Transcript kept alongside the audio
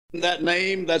that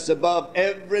name that's above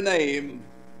every name,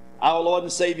 our Lord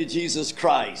and Savior Jesus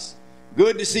Christ.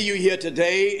 Good to see you here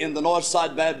today in the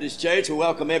Northside Baptist Church. We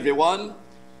welcome everyone.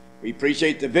 We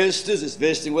appreciate the visitors that's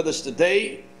visiting with us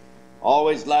today.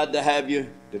 Always glad to have you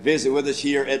to visit with us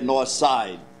here at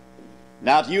Northside.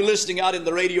 Now, to you listening out in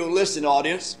the radio listening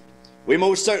audience, we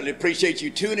most certainly appreciate you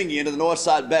tuning in to the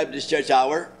Northside Baptist Church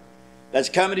Hour that's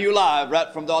coming to you live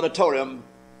right from the auditorium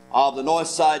of the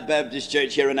Northside Baptist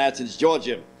Church here in Athens,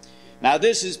 Georgia. Now,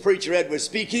 this is Preacher Edward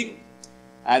speaking,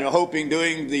 and we're hoping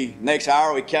during the next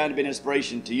hour we can be an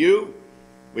inspiration to you.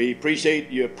 We appreciate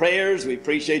your prayers. We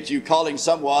appreciate you calling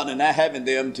someone and having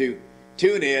them to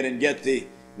tune in and get the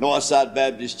Northside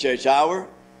Baptist Church Hour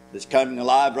that's coming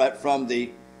alive right from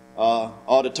the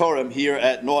auditorium here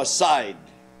at Northside.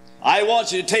 I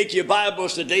want you to take your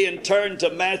Bibles today and turn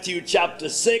to Matthew chapter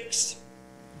 6.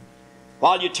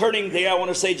 While you're turning there, I want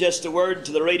to say just a word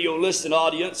to the radio listening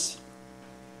audience.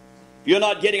 If you're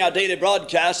not getting our daily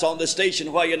broadcast on the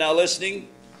station while you're now listening,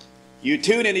 you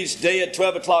tune in each day at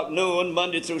 12 o'clock noon,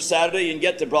 Monday through Saturday, and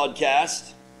get the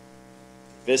broadcast.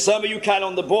 There's some of you kind of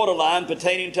on the borderline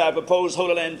pertaining to our proposed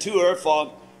Holy Land tour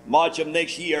for March of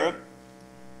next year.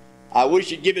 I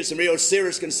wish you'd give it some real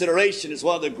serious consideration. It's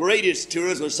one of the greatest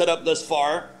tours we've set up thus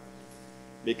far,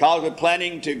 because we're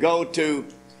planning to go to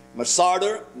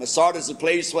Masada. Masada is the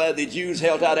place where the Jews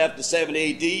held out after 70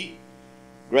 A.D.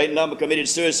 Great number committed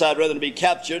suicide rather than be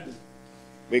captured.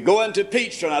 We go into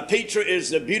Petra. Now, Petra is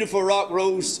the beautiful rock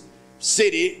rose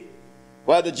city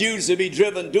where the Jews will be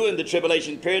driven during the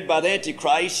tribulation period by the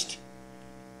Antichrist.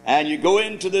 And you go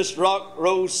into this rock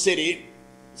rose city.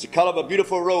 It's the color of a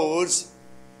beautiful rose.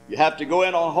 You have to go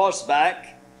in on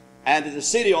horseback, and there's a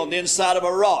city on the inside of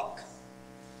a rock.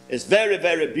 It's very,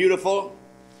 very beautiful.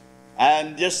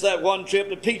 And just that one trip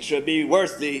to Petra would be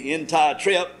worth the entire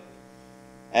trip.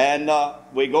 And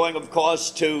we're going, of course,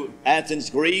 to Athens,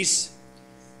 Greece.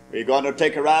 We're going to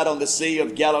take a ride on the Sea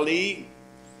of Galilee.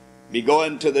 We're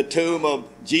going to the tomb of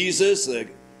Jesus,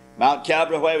 Mount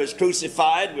Calvary where he was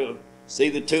crucified. We'll see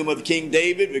the tomb of King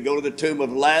David. We'll go to the tomb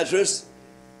of Lazarus.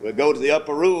 We'll go to the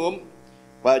upper room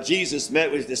where Jesus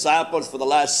met with his disciples for the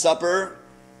Last Supper,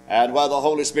 and where the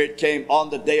Holy Spirit came on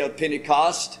the day of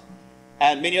Pentecost.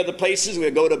 And many other places.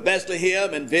 We'll go to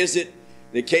Bethlehem and visit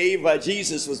the cave where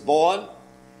Jesus was born.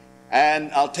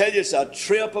 And I'll tell you, it's a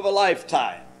trip of a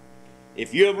lifetime.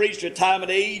 If you have reached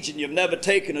retirement age and you've never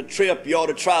taken a trip, you ought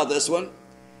to try this one.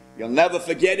 You'll never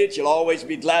forget it. You'll always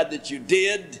be glad that you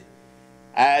did.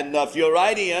 And if you'll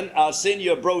write in, I'll send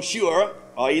you a brochure,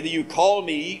 or either you call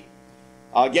me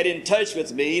or get in touch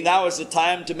with me. Now is the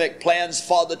time to make plans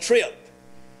for the trip.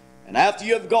 And after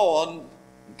you have gone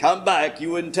and come back,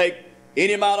 you wouldn't take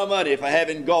any amount of money if I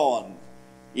haven't gone,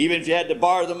 even if you had to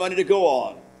borrow the money to go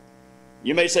on.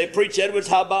 You may say, Preacher Edwards,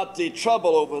 how about the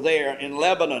trouble over there in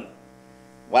Lebanon?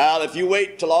 Well, if you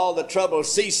wait till all the trouble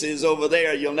ceases over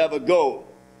there, you'll never go.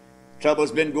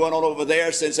 Trouble's been going on over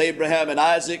there since Abraham and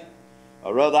Isaac,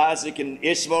 or rather Isaac and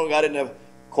Ishmael got in a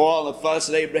quarrel and a fuss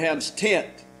at Abraham's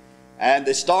tent. And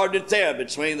they started there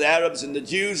between the Arabs and the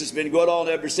Jews. It's been going on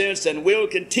ever since, and will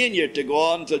continue to go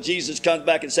on until Jesus comes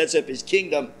back and sets up his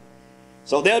kingdom.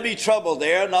 So there'll be trouble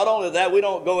there. Not only that, we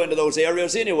don't go into those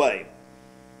areas anyway.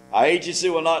 Our agency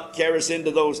will not carry us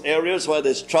into those areas where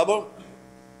there's trouble.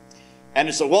 And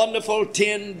it's a wonderful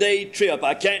 10-day trip.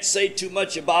 I can't say too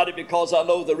much about it because I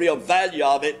know the real value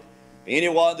of it.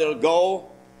 Anyone that'll go,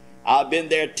 I've been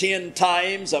there 10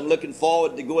 times. I'm looking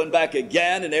forward to going back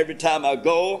again. And every time I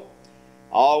go,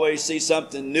 I always see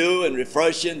something new and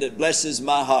refreshing that blesses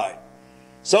my heart.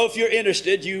 So if you're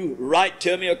interested, you write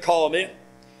to me or call me.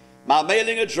 My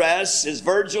mailing address is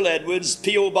Virgil Edwards,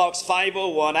 P.O. Box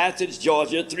 501, Athens,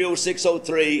 Georgia,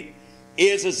 30603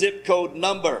 is a zip code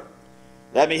number.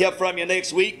 Let me hear from you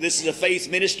next week. This is a faith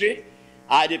ministry.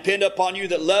 I depend upon you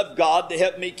that love God to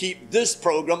help me keep this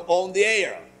program on the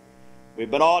air. We've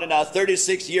been on in our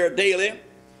 36th year daily,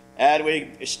 and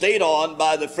we stayed on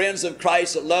by the friends of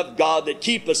Christ that love God that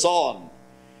keep us on.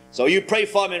 So you pray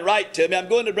for me and write to me. I'm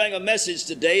going to bring a message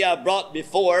today I brought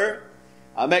before.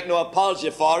 I make no apology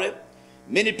for it.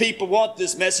 Many people want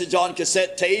this message on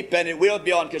cassette tape, and it will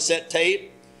be on cassette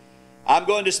tape. I'm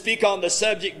going to speak on the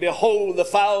subject, Behold the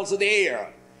Fowls of the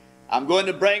Air. I'm going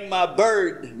to bring my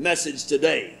bird message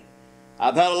today.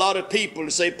 I've had a lot of people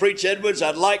to say, Preacher Edwards,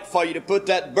 I'd like for you to put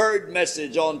that bird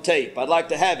message on tape. I'd like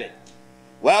to have it.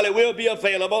 Well, it will be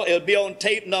available. It'll be on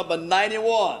tape number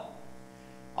 91.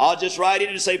 I'll just write in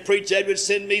and say, Preacher Edwards,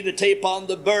 send me the tape on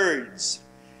the birds.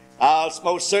 I'll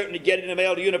most certainly get it in the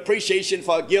mail to you in appreciation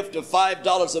for a gift of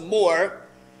 $5 or more.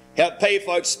 Help pay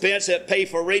for expense, help pay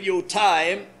for radio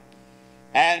time.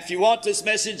 And if you want this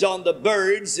message on the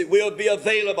birds, it will be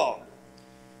available.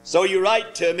 So you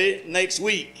write to me next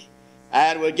week,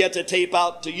 and we'll get the tape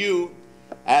out to you,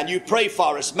 and you pray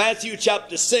for us. Matthew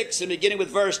chapter 6, and beginning with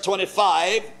verse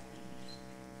 25.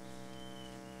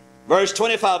 Verse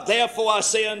 25, therefore I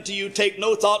say unto you, take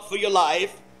no thought for your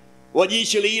life, what ye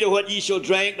shall eat or what ye shall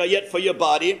drink, nor yet for your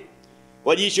body,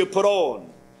 what ye shall put on.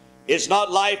 Is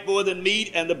not life more than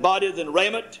meat, and the body than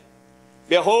raiment?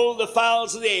 Behold the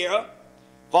fowls of the air,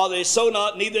 for they sow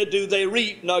not, neither do they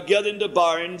reap, nor gather into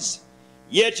barns,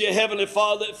 yet your heavenly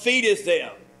Father feedeth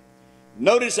them.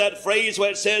 Notice that phrase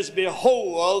where it says,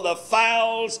 behold the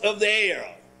fowls of the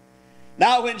air.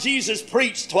 Now when Jesus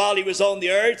preached while he was on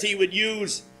the earth, he would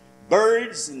use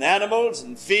birds and animals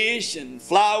and fish and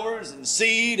flowers and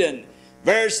seed and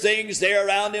various things there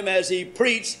around him as he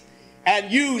preached,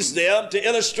 and use them to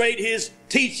illustrate his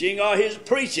teaching or his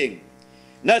preaching.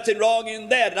 Nothing wrong in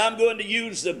that. And I'm going to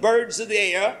use the birds of the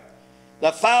air,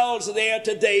 the fowls of the air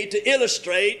today to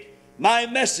illustrate my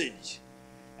message.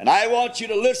 And I want you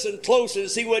to listen closely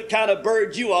and see what kind of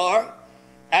bird you are.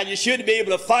 And you should be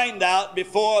able to find out by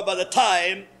the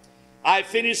time I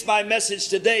finish my message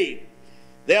today.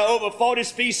 There are over 40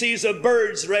 species of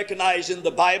birds recognized in the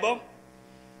Bible.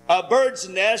 A bird's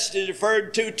nest is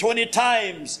referred to 20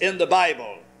 times in the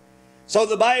Bible. So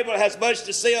the Bible has much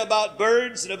to say about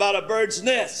birds and about a bird's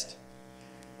nest.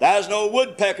 There's no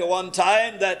woodpecker one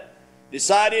time that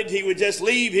decided he would just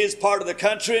leave his part of the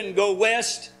country and go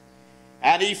west.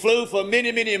 And he flew for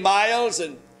many, many miles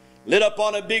and lit up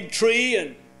on a big tree,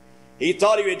 and he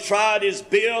thought he would try his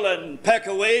bill and peck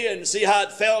away and see how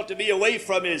it felt to be away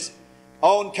from his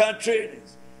own country,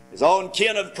 his own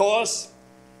kin, of course.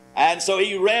 And so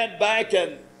he ran back,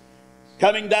 and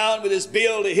coming down with his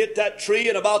bill to hit that tree,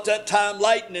 and about that time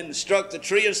lightning struck the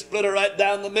tree and split it right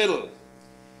down the middle.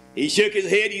 He shook his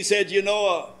head. He said, you know,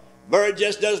 a bird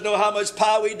just doesn't know how much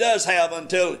power he does have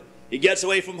until he gets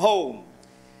away from home.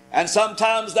 And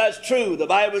sometimes that's true. The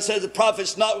Bible says the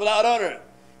prophet's not without honor,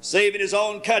 save in his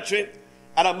own country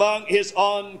and among his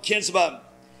own kinsmen.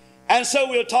 And so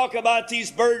we'll talk about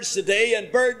these birds today, and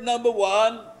bird number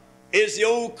one is the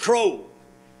old crow.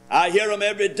 I hear them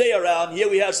every day around here.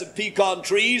 We have some pecan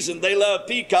trees, and they love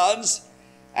pecans,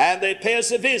 and they pay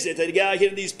us a visit. They get out here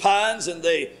in these pines, and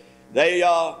they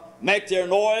make their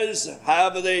noise,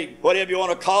 whatever you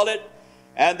want to call it,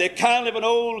 and they're kind of an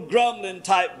old grumbling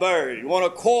type bird. You want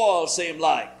to quarrel, seem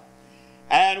like.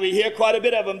 And we hear quite a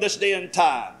bit of them this day and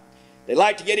time. They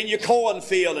like to get in your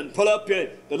cornfield and pull up the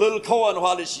little corn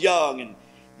while it's young. And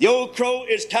the old crow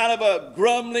is kind of a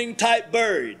grumbling type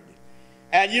bird.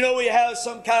 And you know, we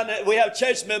have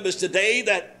church members today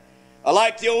that are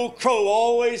like the old crow,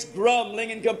 always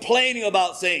grumbling and complaining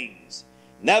about things,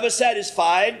 never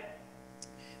satisfied.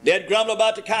 They'd grumble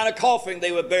about the kind of coffin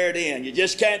they were buried in. You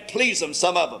just can't please them,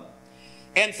 some of them.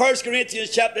 In 1 Corinthians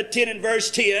chapter 10 and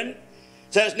verse 10, it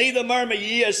says, neither murmur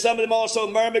ye, as some of them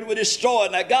also murmured, were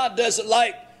destroyed. Now God doesn't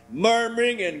like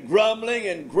murmuring and grumbling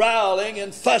and growling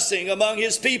and fussing among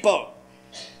his people.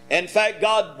 In fact,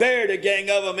 God buried a gang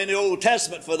of them in the Old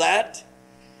Testament for that.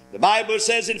 The Bible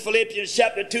says in Philippians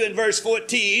chapter 2 and verse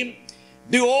 14,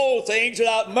 do all things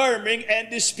without murmuring and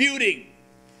disputing.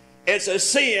 It's a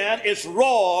sin, it's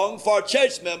wrong for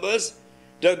church members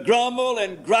to grumble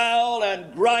and growl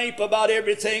and gripe about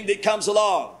everything that comes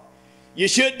along. You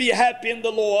should be happy in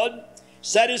the Lord,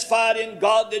 satisfied in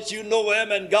God that you know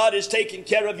him and God is taking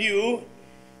care of you.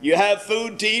 You have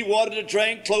food to eat, water to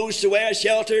drink, clothes to wear,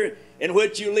 shelter in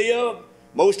which you live.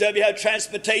 Most of you have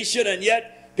transportation, and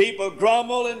yet people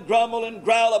grumble and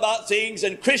growl about things,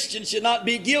 and Christians should not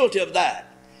be guilty of that.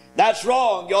 That's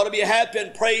wrong. You ought to be happy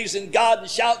and praising God and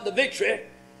shouting the victory,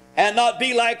 and not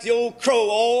be like the old crow,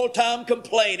 all time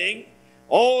complaining,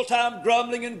 all time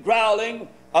grumbling and growling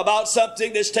about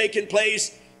something that's taking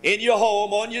place in your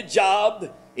home, on your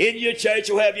job, in your church,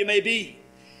 or wherever you may be.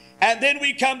 And then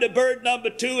we come to bird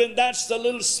number two, and that's the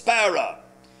little sparrow.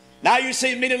 Now you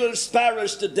see many little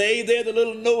sparrows today. They're the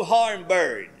little no-harm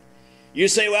bird. You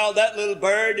say, well, that little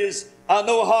bird is a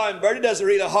no-harm bird. It doesn't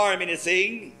really harm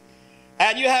anything.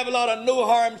 And you have a lot of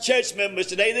no-harm church members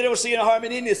today. They don't see any harm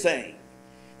in anything.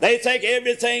 They think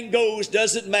everything goes,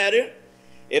 doesn't matter.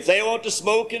 If they want to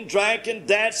smoke and drink and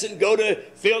dance and go to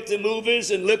filthy movies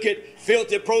and look at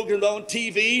filthy programs on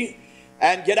TV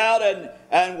and get out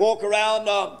and walk around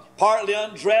partly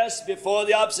undressed before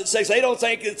the opposite sex, they don't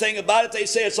think anything about it. They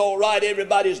say it's all right,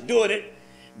 everybody's doing it.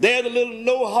 They're the little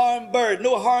no-harm bird,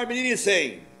 no harm in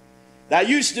anything. There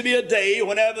used to be a day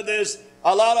whenever there's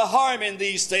a lot of harm in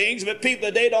these things, but people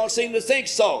today don't seem to think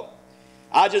so.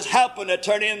 I just happened to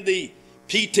turn in the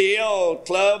PTL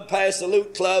club, past the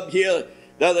Loot Club here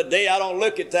the other day. I don't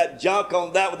look at that junk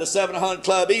on that with the 700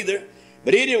 Club either.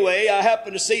 But anyway, I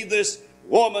happened to see this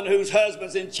woman whose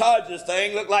husband's in charge of this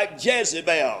thing look like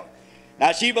Jezebel.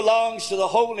 Now, she belongs to the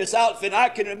holiness outfit. I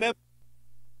can remember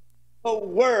so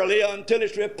worldly until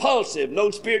it's repulsive.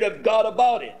 No Spirit of God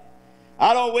about it.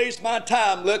 I don't waste my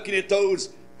time looking at those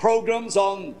programs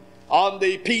on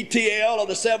the PTL or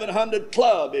the 700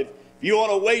 Club. If you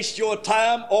want to waste your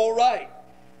time, all right.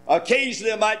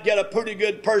 Occasionally I might get a pretty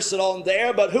good person on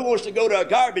there, but who wants to go to a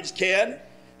garbage can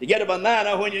to get a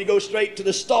banana when you go straight to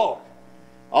the store?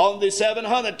 On the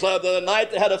 700 Club the other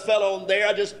night, they had a fellow on there.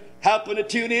 I just happened to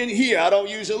tune in here. I don't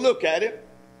usually look at it.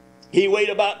 He weighed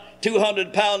about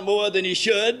 200 pounds more than he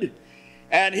should.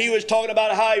 And he was talking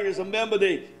about how he was a member of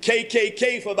the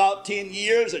KKK for about 10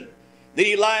 years. And then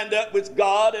he lined up with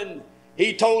God, and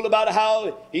he told about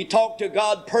how he talked to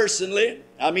God personally.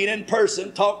 I mean in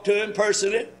person, talked to him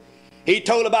personally. He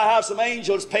told about how some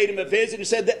angels paid him a visit and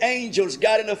said the angels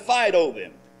got in a fight over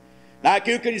him. Now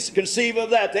you can conceive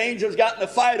of that. The angels got in a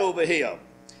fight over him.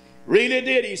 Really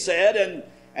did, he said.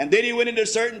 And then he went into a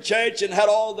certain church and had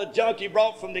all the junk he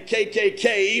brought from the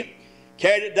KKK,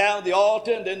 carried it down the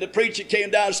altar, and then the preacher came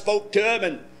down and spoke to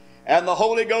him, and the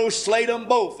Holy Ghost slayed them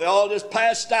both. They all just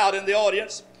passed out in the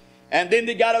audience. And then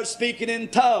they got up speaking in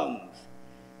tongues.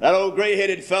 That old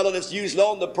gray-headed fellow that's usually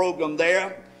on the program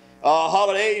there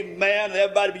hollered, amen, and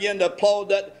everybody began to applaud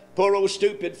that poor old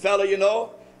stupid fellow, you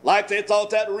know, like they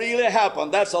thought that really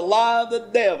happened. That's a lie of the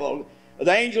devil.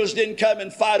 The angels didn't come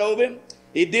and fight over him.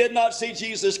 He did not see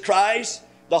Jesus Christ.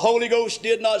 The Holy Ghost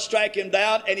did not strike him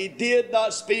down, and he did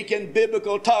not speak in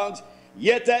biblical tongues.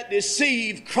 Yet that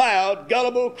deceived crowd,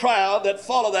 gullible crowd that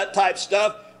follow that type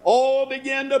stuff, all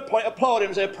began to applaud him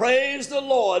and say, praise the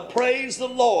Lord, praise the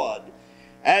Lord.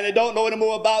 And they don't know any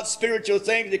more about spiritual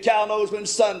things. The cow knows when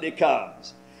Sunday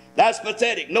comes. That's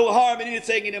pathetic. No harm in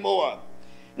anything anymore.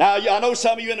 Now, I know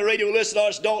some of you in the radio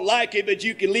listeners don't like it, but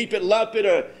you can leap it, lump it,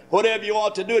 or whatever you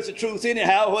want to do. It's the truth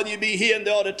anyhow, whether you be here in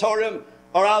the auditorium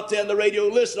or out there in the radio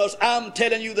listeners. I'm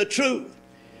telling you the truth.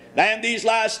 Now, in these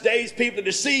last days, people are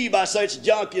deceived by such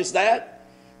junk as that.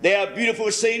 They have beautiful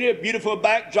scenery, beautiful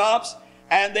backdrops,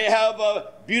 and they have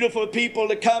beautiful people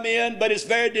to come in, but it's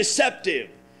very deceptive.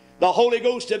 The Holy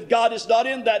Ghost of God is not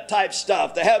in that type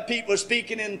stuff. They have people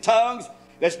speaking in tongues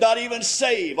that's not even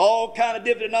saved. All kind of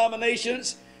different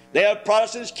denominations. They have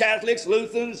Protestants, Catholics,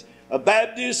 Lutherans,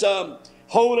 Baptists,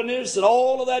 holiness, and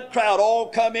all of that crowd all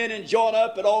come in and join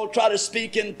up and all try to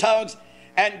speak in tongues.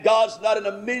 And God's not in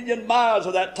a million miles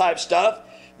of that type stuff.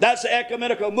 That's the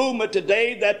ecumenical movement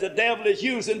today that the devil is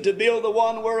using to build the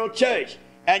one world church.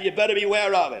 And you better be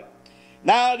aware of it.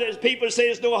 Now, there's people say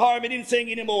there's no harm in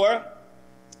anything anymore.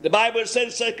 The Bible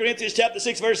says in 2 Corinthians chapter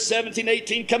 6, verse 17,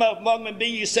 18, come out among them and be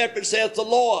ye separate, saith the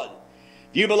Lord.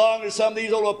 If you belong to some of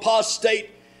these old apostate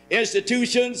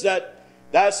institutions that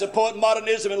support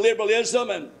modernism and liberalism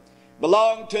and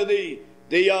belong to the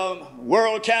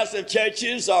World Council of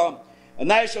Churches or a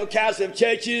National Council of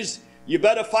Churches, you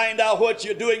better find out what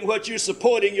you're doing, what you're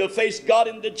supporting. You'll face God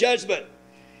in the judgment.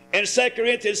 In 2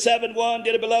 Corinthians 7:1,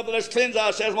 dearly beloved, let's cleanse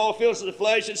ourselves from all filth of the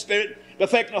flesh and spirit,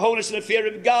 perfecting the holiness and the fear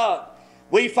of God.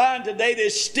 We find today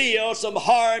there's still some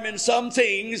harm in some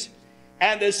things,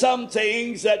 and there's some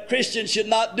things that Christians should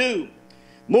not do.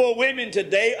 More women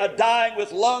today are dying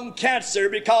with lung cancer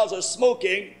because of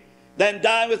smoking than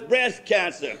dying with breast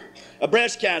cancer.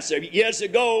 Years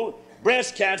ago,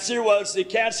 breast cancer was the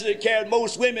cancer that carried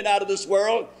most women out of this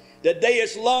world. Today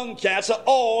it's lung cancer,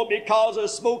 all because of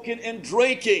smoking and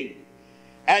drinking.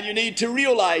 And you need to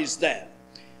realize that.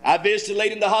 I visited a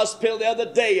lady in the hospital the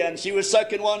other day, and she was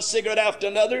sucking one cigarette after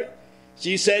another.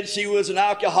 She said she was an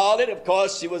alcoholic. Of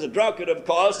course, she was a drunkard, of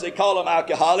course. They call them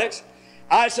alcoholics.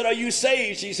 I said, are you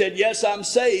saved? She said, yes, I'm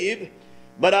saved,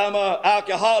 but I'm an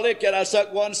alcoholic, and I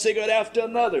suck one cigarette after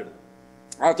another.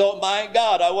 I thought, my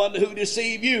God, I wonder who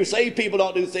deceived you. Saved people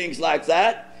don't do things like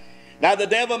that. Now, the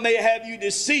devil may have you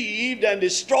deceived and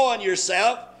destroying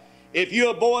yourself. If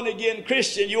you're a born-again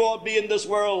Christian, you won't be in this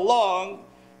world long.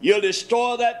 You'll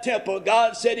destroy that temple.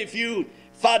 God said if you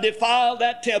defile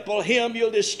that temple, him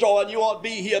you'll destroy, and you won't be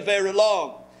here very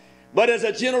long. But as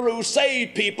a general rule,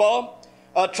 saved people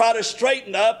try to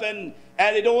straighten up, and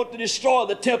they don't want to destroy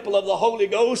the temple of the Holy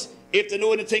Ghost if they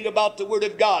know anything about the Word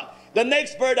of God. The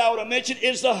next bird I want to mention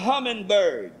is the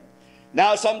hummingbird.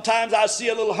 Now, sometimes I see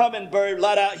a little hummingbird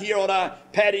right out here on our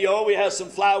patio. We have some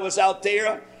flowers out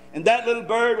there. And that little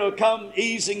bird will come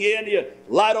easing in. He'll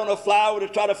light on a flower to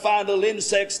try to find little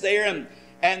insects there.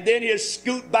 And then he'll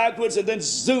scoot backwards, and then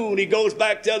zoom, he goes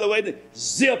back the other way. Then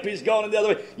zip, he's gone the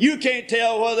other way. You can't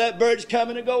tell whether that bird's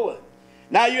coming or going.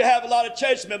 Now, you have a lot of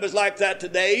church members like that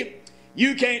today.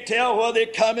 You can't tell whether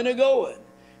they're coming or going.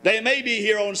 They may be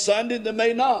here on Sunday and they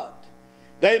may not.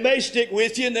 They may stick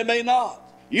with you and they may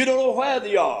not. You don't know where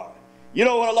they are. You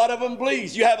know what a lot of them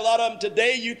believes. You have a lot of them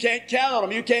today, you can't count on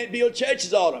them. You can't build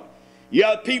churches on them. You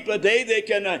have people today, they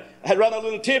can run a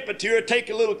little temperature, take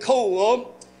a little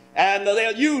cold, and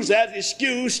they'll use that as an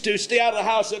excuse to stay out of the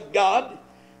house of God.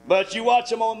 But you watch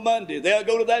them on Monday, they'll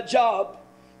go to that job.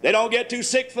 They don't get too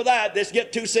sick for that. They just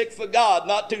get too sick for God,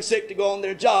 not too sick to go on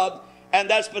their job, and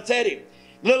that's pathetic.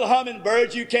 Little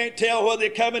hummingbirds, you can't tell whether they're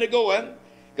coming or going.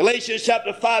 Galatians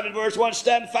chapter 5 and verse 1,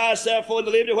 stand fast therefore in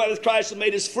the liberty wherewith Christ has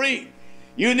made us free.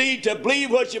 You need to believe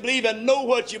what you believe and know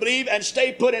what you believe and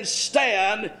stay put and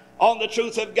stand on the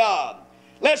truth of God.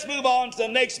 Let's move on to the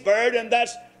next bird, and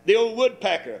that's the old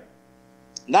woodpecker.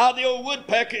 Now the old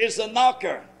woodpecker is a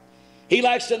knocker. He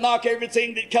likes to knock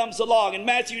everything that comes along. In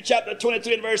Matthew chapter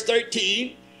 23 and verse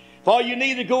 13, for you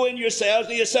neither go in yourselves,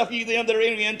 neither suffer ye them that are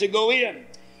in to go in.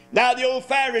 Now the old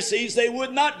Pharisees, they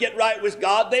would not get right with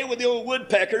God. They were the old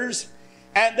woodpeckers,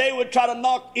 and they would try to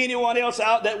knock anyone else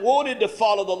out that wanted to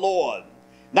follow the Lord.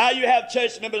 Now you have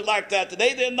church members like that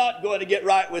today. They're not going to get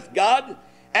right with God,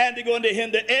 and they're going to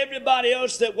hinder everybody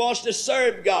else that wants to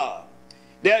serve God.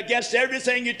 They're against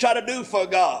everything you try to do for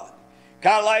God.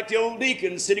 Kind of like the old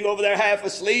deacon sitting over there half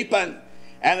asleep, and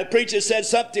the preacher said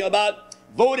something about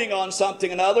voting on something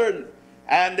or another,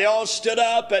 and they all stood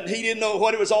up, and he didn't know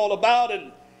what it was all about,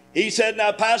 and he said,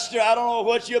 now, Pastor, I don't know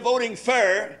what you're voting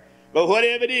for, but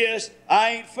whatever it is,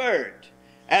 I ain't for it.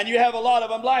 And you have a lot of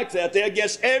them like that. They're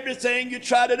against everything you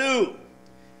try to do.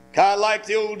 Kind of like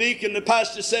the old deacon, the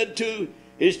pastor said to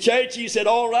his church, he said,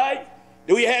 all right,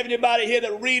 do we have anybody here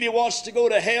that really wants to go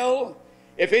to hell?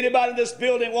 If anybody in this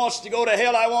building wants to go to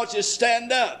hell, I want you to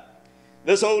stand up.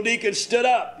 This old deacon stood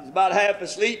up. He's about half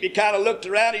asleep. He kind of looked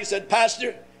around. He said,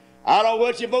 Pastor, I don't know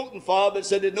what you're voting for, but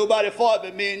said there's nobody for it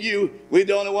but me and you. We're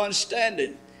the only ones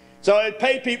standing. So it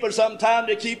pay people some time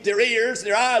to keep their ears,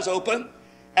 their eyes open,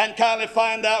 and kind of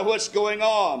find out what's going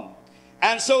on.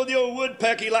 And so the old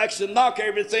woodpecker, he likes to knock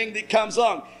everything that comes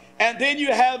along. And then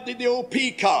you have the old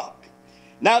peacock.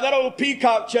 Now that old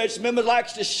peacock, church members,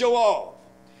 likes to show off.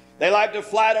 They like to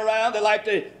fly around. They like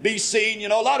to be seen. You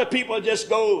know, a lot of people just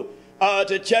go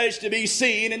to church to be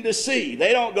seen and to see.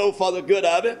 They don't go for the good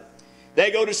of it. They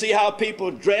go to see how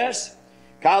people dress.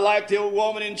 Kind of like the old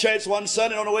woman in church one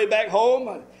Sunday on the way back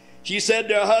home. She said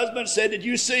to her husband, said, did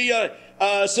you see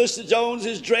Sister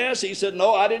Jones's dress? He said,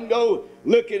 no, I didn't go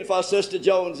looking for Sister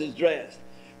Jones's dress.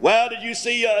 Well, did you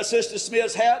see Sister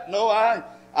Smith's hat? No,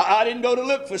 I didn't go to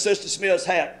look for Sister Smith's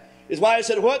hat. His wife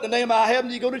said, what in the name of heaven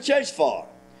do you go to church for?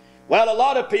 Well, a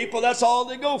lot of people, that's all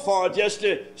they go for, just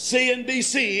to see and be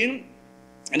seen.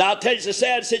 And I'll tell you, it's a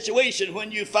sad situation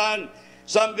when you find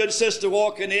some good sister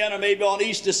walking in, or maybe on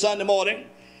Easter Sunday morning,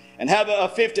 and have a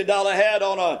 $50 hat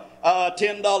on a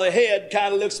 $10 head.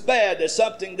 Kind of looks bad. There's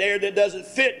something there that doesn't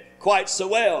fit quite so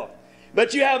well.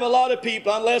 But you have a lot of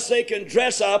people, unless they can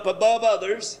dress up above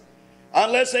others,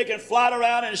 unless they can fly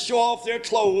around and show off their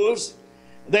clothes,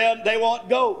 then they won't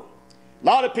go. A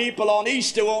lot of people on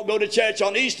Easter won't go to church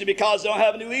on Easter because they don't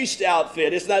have a new Easter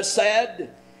outfit. Isn't that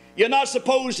sad? You're not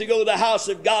supposed to go to the house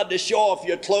of God to show off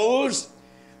your clothes.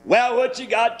 Well, what you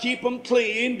got, keep them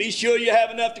clean. Be sure you have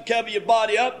enough to cover your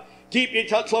body up. Keep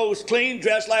your clothes clean.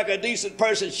 Dress like a decent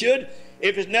person should.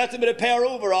 If it's nothing but a pair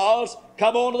of overalls,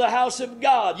 come on to the house of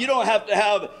God. You don't have to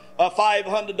have a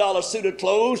 $500 suit of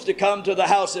clothes to come to the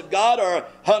house of God, or a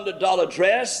 $100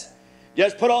 dress.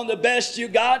 Just put on the best you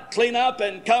got, clean up,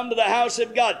 and come to the house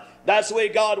of God. That's the way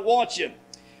God wants you.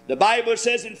 The Bible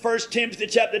says in 1 Timothy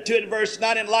chapter 2 and verse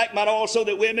 9, in like manner also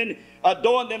that women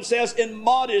adorn themselves in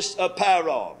modest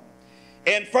apparel.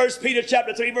 In 1 Peter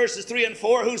chapter 3 verses 3 and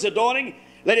 4, whose adorning?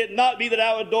 Let it not be that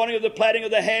our adorning of the plaiting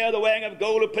of the hair, the wearing of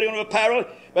gold, or putting on of apparel,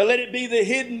 but let it be the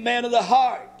hidden man of the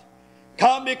heart.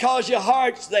 Come because your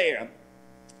heart's there.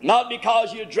 Not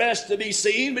because you're dressed to be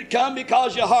seen, but come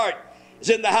because your heart is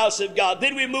in the house of God.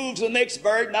 Then we move to the next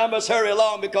bird, and I must hurry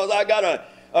along because I got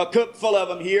a coop full of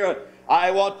them here. I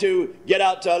want to get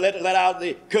out to let out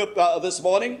the coop this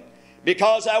morning,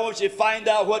 because I want you to find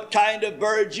out what kind of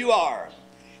bird you are.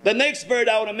 The next bird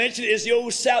I want to mention is the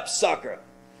old sapsucker.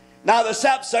 Now the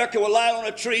sapsucker will lie on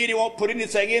a tree and he won't put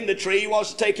anything in the tree. He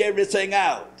wants to take everything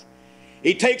out.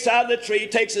 He takes out of the tree,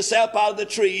 takes the sap out of the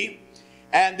tree,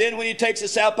 and then when he takes the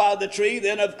sap out of the tree,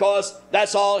 then of course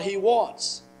that's all he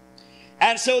wants.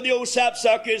 And so the old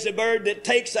sapsucker is a bird that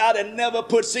takes out and never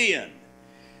puts in.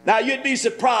 Now you'd be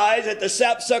surprised at the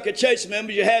sapsucker church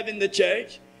members you have in the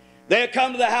church. They'll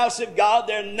come to the house of God.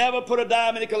 They'll never put a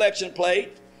dime in the collection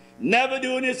plate. Never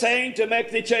do anything to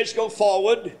make the church go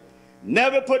forward.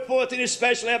 Never put forth any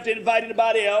special effort to invite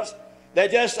anybody else. They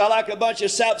just are like a bunch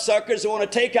of sapsuckers who want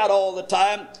to take out all the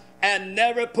time and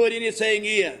never put anything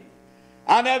in.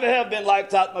 I never have been like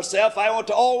that myself. I want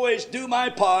to always do my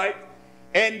part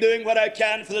in doing what I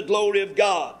can for the glory of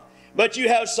God. But you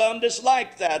have some that's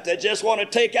like that. They just want to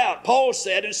take out. Paul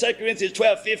said in 2 Corinthians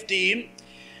 12:15,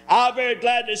 I'm very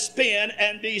glad to spend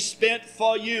and be spent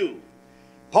for you.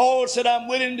 Paul said, I'm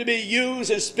willing to be used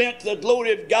and spent to the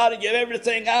glory of God and give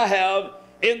everything I have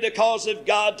in the cause of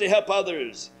God to help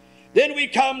others. Then we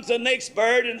come to the next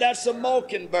bird, and that's the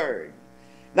mockingbird.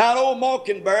 Now, an old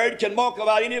mockingbird can mock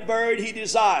about any bird he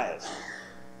desires.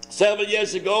 Several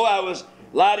years ago, I was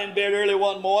lying in bed early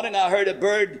one morning. I heard a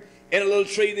bird in a little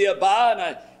tree nearby,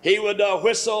 and he would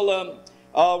whistle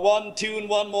one tune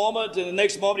one moment, and the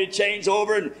next moment he'd change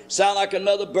over and sound like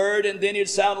another bird, and then he'd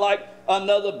sound like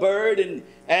another bird,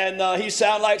 and he'd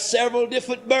sound like several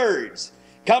different birds.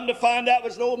 Come to find out,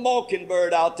 there's an old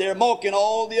mockingbird out there mocking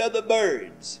all the other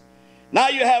birds. Now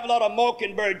you have a lot of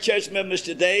mockingbird church members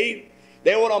today.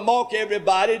 They want to mock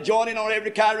everybody, joining on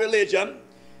every kind of religion,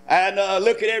 and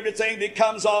look at everything that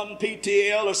comes on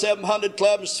PTL or 700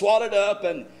 Club and swat it up,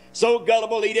 and so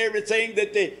gullible, eat everything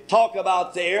that they talk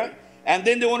about there. And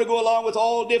then they want to go along with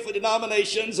all different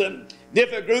denominations and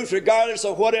different groups regardless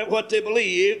of what they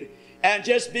believe, and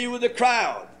just be with the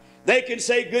crowd. They can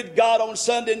say good God on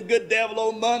Sunday and good devil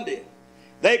on Monday.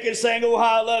 They can sing, oh,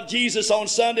 how I love Jesus on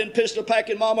Sunday and pistol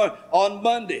packing mama on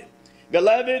Monday.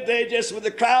 Beloved, they just with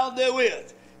the crowd they're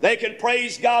with. They can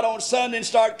praise God on Sunday and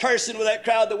start cursing with that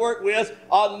crowd they work with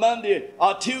on Monday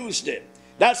or Tuesday.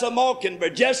 That's a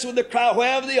mockingbird, just with the crowd,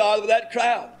 wherever they are with that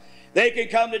crowd. They can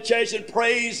come to church and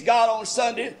praise God on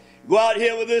Sunday, go out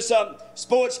here with this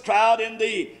sports crowd in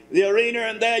the arena,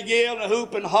 and they're yell and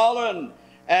hoop and holler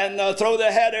and throw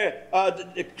their head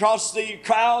across the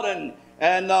crowd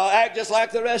and act just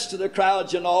like the rest of the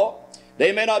crowd, you know.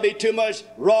 They may not be too much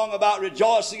wrong about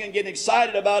rejoicing and getting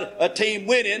excited about a team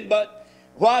winning, but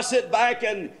why sit back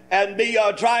and be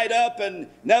dried up and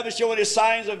never show any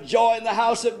signs of joy in the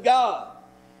house of God?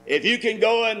 If you can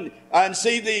go and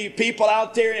see the people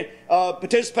out there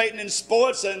participating in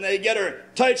sports and they get a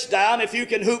touchdown, if you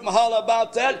can hoop and holler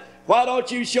about that, why don't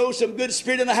you show some good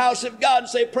spirit in the house of God and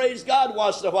say praise God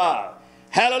once in a while?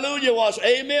 Hallelujah once,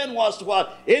 amen once in a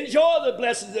while. Enjoy the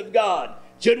blessings of God.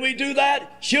 Should we do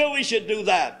that? Sure, we should do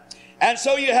that. And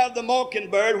so you have the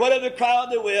mockingbird, whatever crowd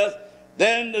they're with,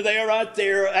 then they're right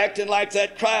there acting like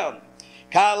that crowd.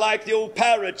 Kind of like the old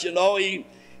parrot, you know.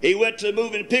 He went to the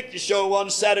moving picture show one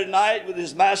Saturday night with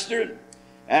his master,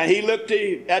 and he looked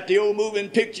at the old moving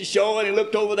picture show, and he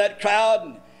looked over that crowd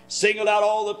and singled out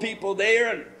all the people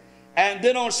there. And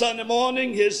then on Sunday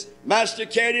morning, his master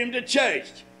carried him to church.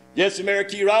 Just a mere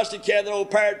curiosity, carried the old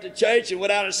parrot to church and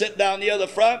went out and sat down the other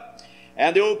front.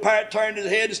 And the old parrot turned his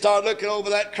head and started looking over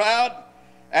that crowd.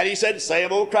 And he said,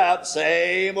 same old crowd,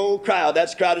 same old crowd.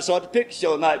 That's the crowd that saw the picture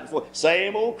show the night before.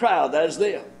 Same old crowd, that's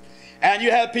them. And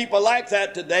you have people like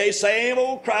that today, same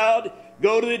old crowd,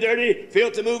 go to the dirty,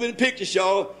 filthy moving picture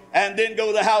show, and then go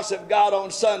to the house of God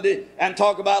on Sunday and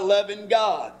talk about loving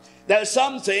God. There's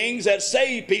some things that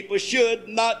saved people should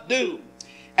not do.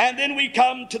 And then we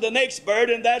come to the next bird,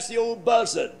 and that's the old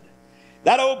buzzard.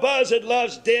 That old buzzard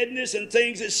loves deadness and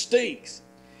things that stinks.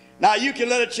 Now, you can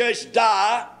let a church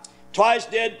die, twice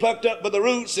dead, plucked up by the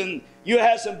roots, and you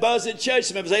have some buzzard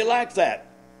church members. They like that.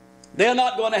 They're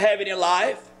not going to have any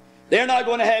life. They're not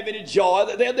going to have any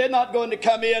joy. They're not going to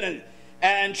come in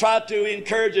and try to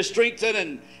encourage or strengthen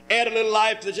and add a little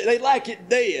life to the church. They like it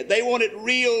dead. They want it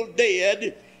real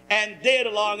dead and dead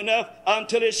long enough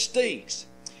until it stinks.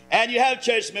 And you have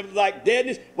church members like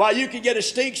deadness. While you can get a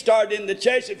stink started in the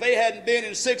church, if they hadn't been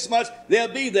in 6 months,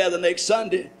 they'll be there the next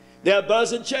Sunday. They're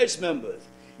buzzing church members.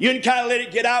 You can kind of let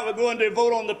it get out. We're going to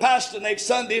vote on the pastor next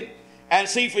Sunday and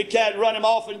see if we can't run him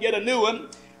off and get a new one.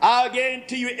 I'll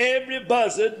guarantee you every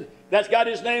buzzard that's got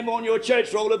his name on your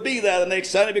church roll will be there the next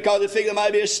Sunday because they figure there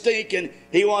might be a stink and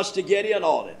he wants to get in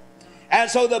on it.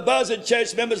 And so the buzzard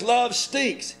church members love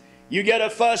stinks. You get a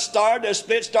fuss started, a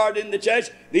split started in the church.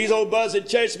 These old buzzard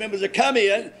church members will come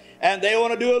in and they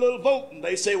want to do a little voting.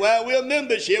 They say, well, we're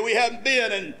members here. We haven't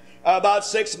been in about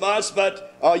 6 months,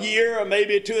 but a year or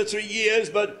maybe 2 or 3 years,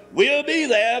 but we'll be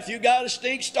there. If you got a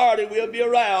stink started, we'll be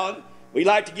around. We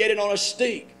like to get in on a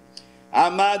stink. I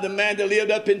mind the man that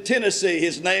lived up in Tennessee.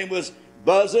 His name was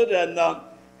Buzzard,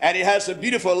 and he had some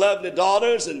beautiful, lovely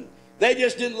daughters, and they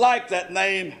just didn't like that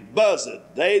name, Buzzard.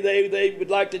 They would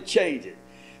like to change it.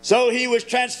 So he was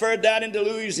transferred down into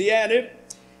Louisiana,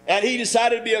 and he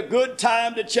decided it'd be a good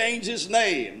time to change his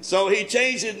name. So he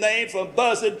changed his name from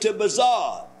Buzzard to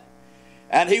Bizarre.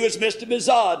 And he was Mr.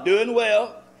 Bizarre, doing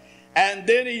well. And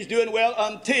then he's doing well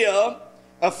until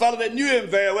a fellow that knew him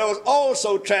very well, was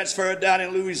also transferred down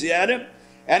in Louisiana.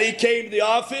 And he came to the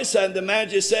office, and the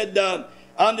manager said,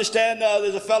 understand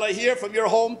there's a fellow here from your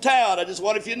hometown. I just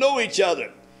wonder if you know each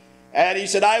other. And he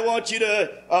said, I want you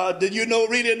to, do you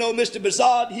really know Mr.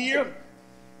 Bazard here?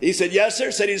 He said, yes,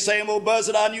 sir. Said he's the same old buzz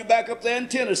that I knew back up there in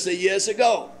Tennessee years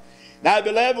ago. Now,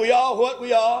 beloved, we are what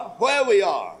we are, where we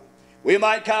are. We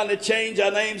might kind of change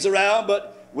our names around,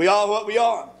 but we are what we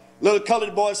are. Little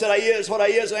colored boy said, I is what I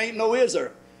is, ain't no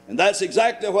iser. And that's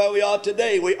exactly where we are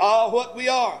today. We are what we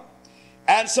are.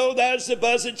 And so there's the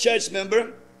buzzard church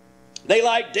member. They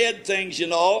like dead things, you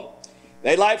know.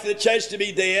 They like for the church to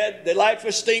be dead. They like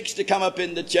for stinks to come up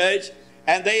in the church.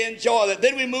 And they enjoy that.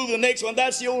 Then we move to the next one.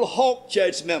 That's the old hawk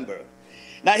church member.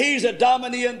 Now, he's a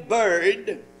domineering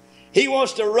bird. He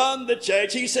wants to run the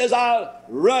church. He says, I'll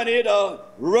run it or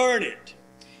learn it.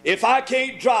 If I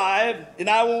can't drive, then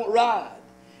I won't ride.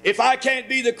 If I can't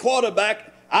be the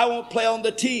quarterback, I won't play on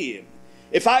the team.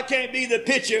 If I can't be the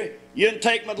pitcher, you can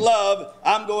take my glove,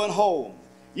 I'm going home.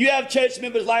 You have church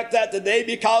members like that today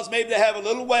because maybe they have a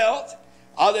little wealth,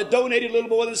 or they donated a little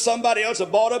more than somebody else, or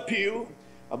bought a pew,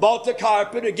 or bought the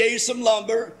carpet, or gave some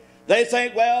lumber. They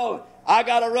think, well, I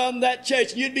got to run that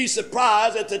church. You'd be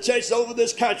surprised at the churches over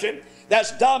this country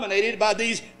that's dominated by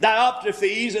these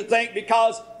dioptrophies and think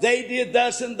because they did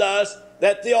thus and thus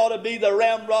that they ought to be the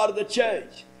ramrod of the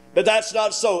church. But that's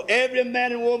not so. Every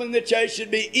man and woman in the church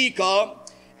should be equal,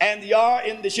 and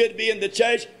they should be in the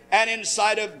church and in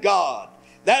sight of God.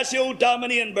 That's the old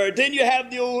domineering bird. Then you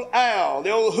have the old owl,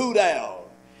 the old hoot owl.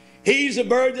 He's a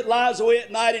bird that lies away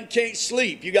at night and can't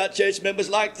sleep. You got church members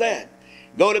like that.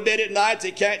 Go to bed at night,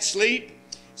 they can't sleep.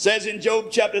 It says in Job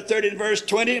chapter 30 and verse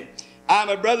 20, I'm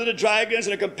a brother to dragons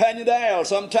and a companion to owls.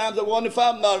 Sometimes I wonder if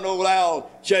I'm not an old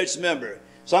owl church member.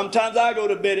 Sometimes I go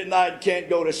to bed at night and can't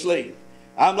go to sleep.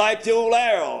 I'm like the old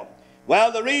owl.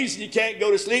 Well, the reason you can't go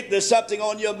to sleep, there's something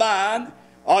on your mind,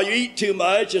 or you eat too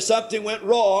much, or something went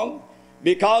wrong.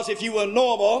 Because if you were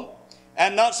normal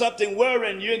and not something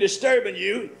worrying you and disturbing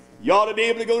you, you ought to be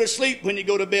able to go to sleep when you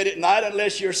go to bed at night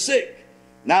unless you're sick.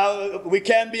 Now, we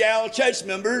can be owl church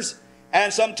members,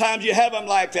 and sometimes you have them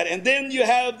like that. And then you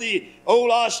have the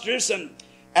old ostrich, and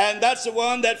that's the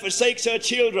one that forsakes her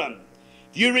children.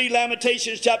 If you read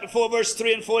Lamentations chapter 4, verse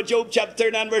 3 and 4, Job chapter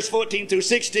 39, verse 14 through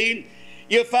 16,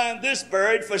 you'll find this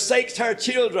bird forsakes her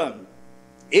children.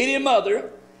 Any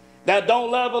mother that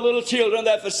don't love her little children,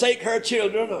 that forsake her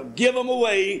children or give them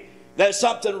away, there's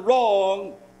something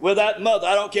wrong with that mother.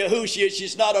 I don't care who she is.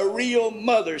 She's not a real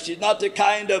mother. She's not the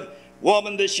kind of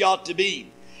woman that she ought to be.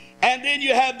 And then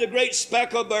you have the great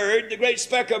speckled bird. The great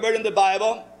speckled bird in the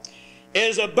Bible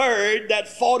is a bird that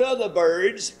fought other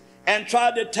birds and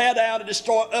tried to tear down and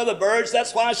destroy other birds.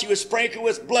 That's why she was sprinkled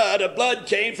with blood. Her blood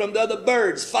came from the other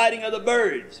birds, fighting other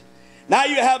birds. Now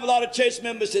you have a lot of church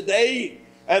members today,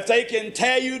 if they can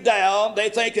tear you down, they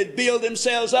think they build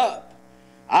themselves up.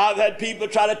 I've had people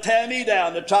try to tear me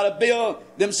down, to try to build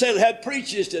themselves. I've had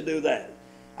preachers to do that.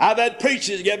 I've had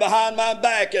preachers get behind my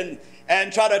back and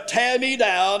try to tear me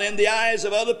down in the eyes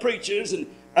of other preachers and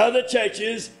other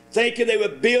churches, thinking they were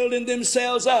building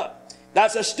themselves up.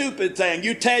 That's a stupid thing.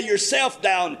 You tear yourself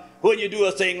down when you do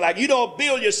a thing like you don't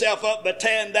build yourself up by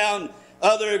tearing down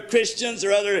other Christians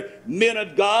or other men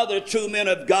of God, or true men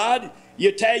of God.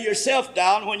 You tear yourself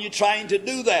down when you're trying to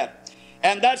do that.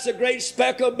 And that's a great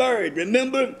speckled bird.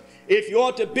 Remember, if you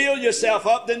want to build yourself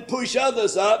up, then push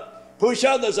others up. Push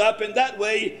others up, and that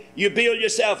way you build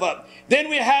yourself up. Then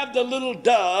we have the little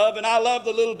dove, and I love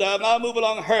the little dove, and I'll move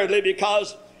along hurriedly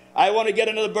because I want to get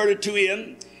another bird or two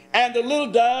in. And the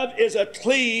little dove is a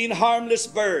clean, harmless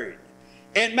bird.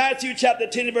 In Matthew chapter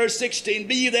 10, verse 16,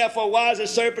 be ye therefore wise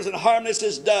as serpents and harmless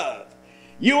as dove.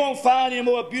 You won't find any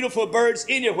more beautiful birds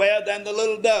anywhere than the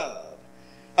little dove.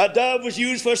 A dove was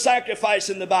used for sacrifice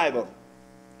in the Bible.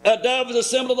 A dove is a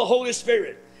symbol of the Holy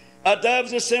Spirit. A dove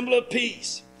is a symbol of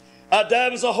peace. A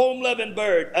dove is a home-loving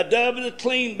bird. A dove is a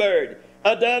clean bird.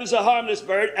 A dove is a harmless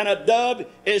bird. And a dove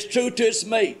is true to its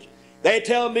mate. They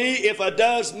tell me if a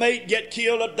dove's mate get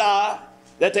killed or die,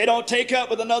 that they don't take up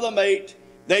with another mate.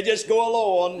 They just go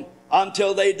alone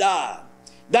until they die.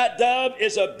 That dove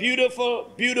is a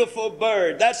beautiful, beautiful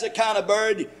bird. That's the kind of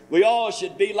bird we all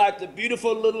should be, like the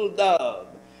beautiful little dove.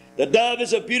 The dove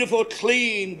is a beautiful,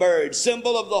 clean bird,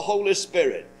 symbol of the Holy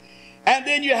Spirit. And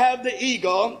then you have the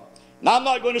eagle. Now, I'm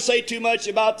not going to say too much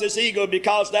about this eagle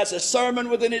because that's a sermon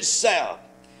within itself.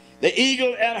 The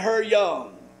eagle and her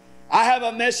young. I have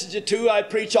a message or two I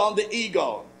preach on the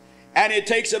eagle. And it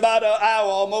takes about an hour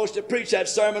almost to preach that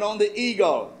sermon on the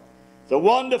eagle. It's a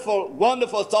wonderful,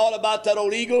 wonderful thought about that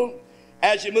old eagle.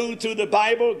 As you move through the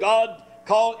Bible, God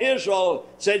called Israel,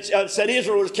 said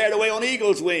Israel was carried away on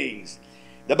eagle's wings.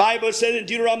 The Bible says in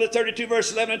Deuteronomy 32,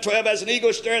 verse 11 and 12, as an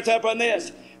eagle stirreth up her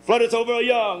nest, flutteth over her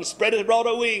young, spreadeth abroad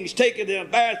her wings, taketh them,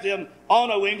 beareth them on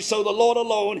her wings, so the Lord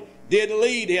alone did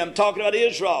lead him. Talking about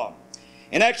Israel.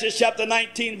 In Exodus chapter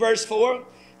 19, verse 4,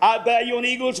 I bare you on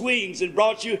eagle's wings and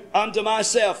brought you unto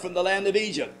myself from the land of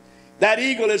Egypt. That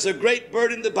eagle is a great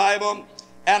bird in the Bible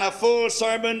and a full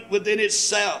sermon within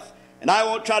itself. And I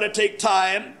won't try to take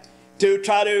time to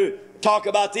try to talk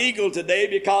about the eagle today,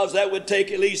 because that would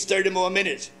take at least 30 more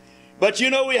minutes. But you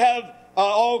know, we have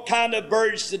all kind of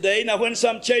birds today. Now, when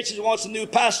some churches want a new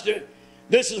pastor,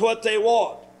 this is what they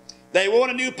want. They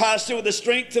want a new pastor with the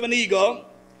strength of an eagle,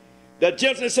 the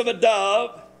gentleness of a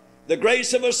dove, the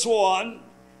grace of a swan,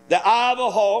 the eye of a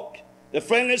hawk, the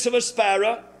friendliness of a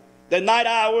sparrow, the night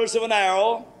hours of an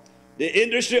owl, the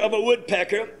industry of a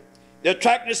woodpecker, the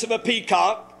attractiveness of a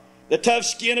peacock, the tough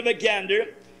skin of a gander.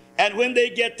 And when they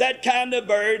get that kind of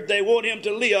bird, they want him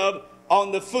to live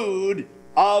on the food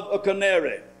of a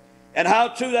canary. And how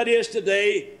true that is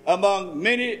today among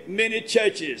many, many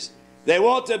churches. They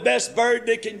want the best bird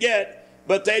they can get,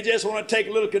 but they just want to take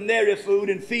a little canary food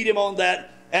and feed him on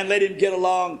that and let him get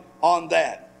along on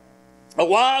that. A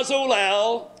wise old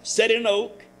owl sat in an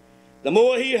oak. The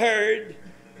more he heard,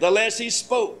 the less he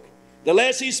spoke. The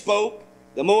less he spoke,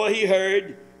 the more he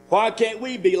heard. Why can't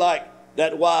we be like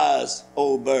that wise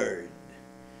old bird?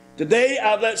 Today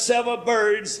I've let several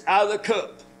birds out of the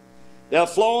coop. They're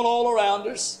flown all around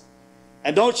us.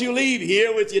 And don't you leave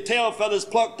here with your tail feathers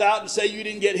plucked out and say you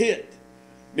didn't get hit.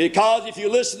 Because if you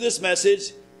listen to this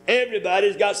message,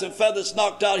 everybody's got some feathers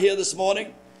knocked out here this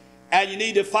morning. And you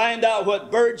need to find out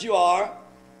what bird you are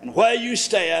and where you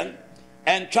stand,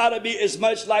 and try to be as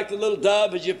much like the little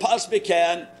dove as you possibly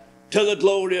can, to the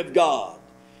glory of God.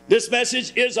 This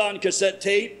message is on cassette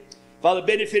tape. For the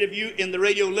benefit of you in the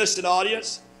radio listening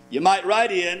audience, you might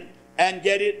write in and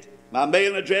get it. My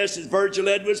mailing address is Virgil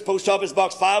Edwards, Post Office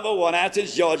Box 501,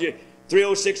 Athens, Georgia,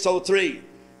 30603.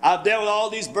 I've dealt with all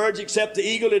these birds except the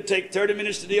eagle. It'd take 30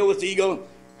 minutes to deal with the eagle,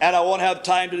 and I won't have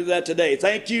time to do that today.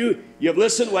 Thank you. You've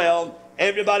listened well.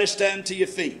 Everybody stand to your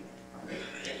feet.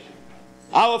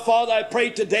 Our Father, I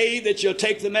pray today that you'll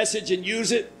take the message and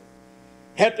use it.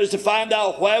 Help us to find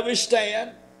out where we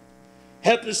stand.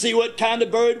 Help us see what kind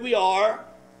of bird we are,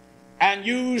 and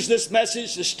use this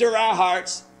message to stir our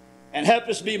hearts and help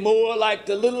us be more like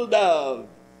the little dove,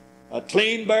 a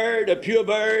clean bird, a pure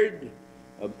bird,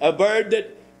 a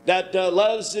bird that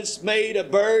loves its mate, a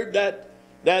bird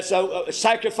that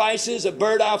sacrifices, a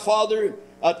bird, our Father,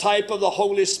 a type of the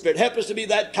Holy Spirit. Help us to be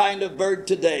that kind of bird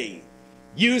today.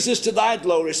 Use us to thy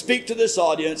glory. Speak to this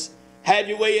audience. Have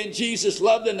your way in Jesus'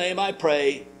 lovely name, I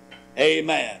pray.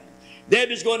 Amen.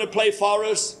 Debbie's going to play for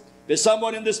us. There's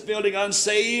someone in this building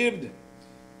unsaved,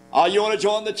 or you want to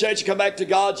join the church and come back to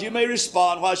God, you may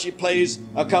respond while she plays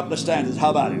a couple of stanzas. How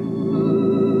about it?